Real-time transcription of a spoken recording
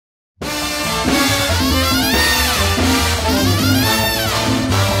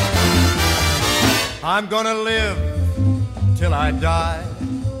I'm gonna live till I die.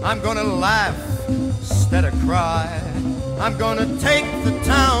 I'm gonna laugh instead of cry. I'm gonna take the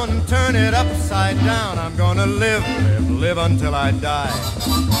town and turn it upside down. I'm gonna live, live, live until I die.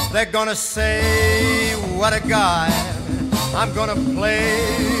 They're gonna say, what a guy. I'm gonna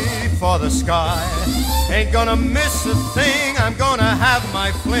play for the sky. Ain't gonna miss a thing. I'm gonna have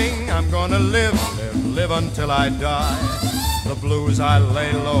my fling. I'm gonna live, live, live until I die. The blues I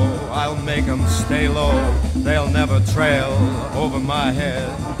lay low, I'll make them stay low. They'll never trail over my head.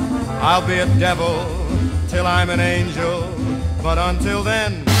 I'll be a devil till I'm an angel, but until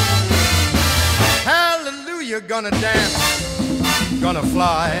then, hallelujah, gonna dance, gonna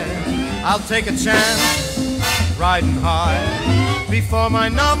fly. I'll take a chance, riding high. Before my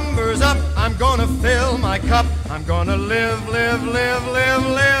number's up, I'm gonna fill my cup. I'm gonna live, live, live, live,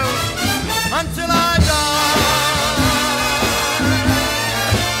 live until I die.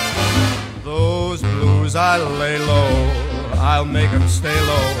 Those blues I lay low, I'll make them stay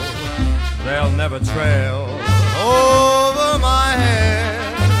low. They'll never trail over my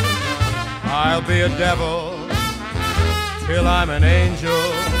head. I'll be a devil till I'm an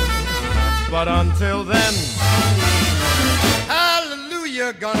angel, but until then,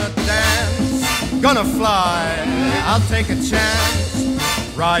 hallelujah, gonna dance, gonna fly. I'll take a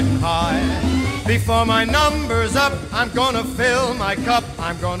chance, riding high. Before my number's up, I'm gonna fill my cup.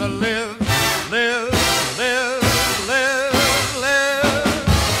 I'm gonna live, live, live